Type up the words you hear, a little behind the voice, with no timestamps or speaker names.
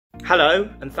Hello,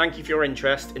 and thank you for your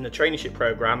interest in the Traineeship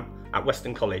programme at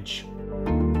Western College.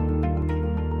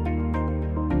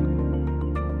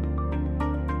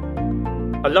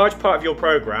 A large part of your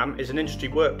programme is an industry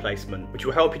work placement, which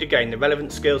will help you to gain the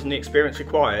relevant skills and the experience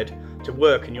required to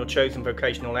work in your chosen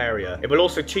vocational area. It will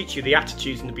also teach you the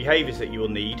attitudes and the behaviours that you will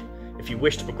need if you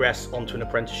wish to progress onto an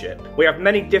apprenticeship. We have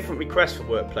many different requests for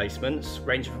work placements,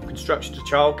 ranging from construction to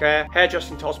childcare,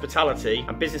 hairdressing to hospitality,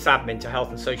 and business admin to health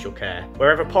and social care.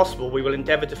 Wherever possible, we will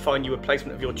endeavour to find you a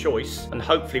placement of your choice, and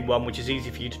hopefully one which is easy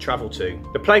for you to travel to.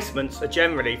 The placements are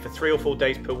generally for 3 or 4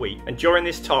 days per week, and during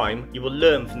this time, you will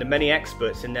learn from the many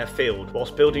experts in their field,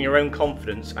 whilst building your own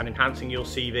confidence and enhancing your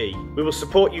CV. We will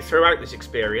support you throughout this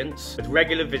experience with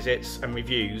regular visits and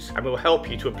reviews, and we will help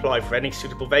you to apply for any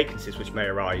suitable vacancies which may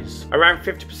arise. Around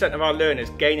 50% of our learners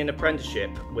gain an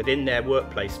apprenticeship within their work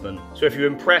placement, so if you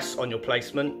impress on your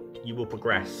placement, you will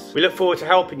progress. We look forward to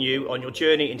helping you on your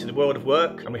journey into the world of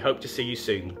work, and we hope to see you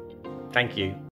soon. Thank you.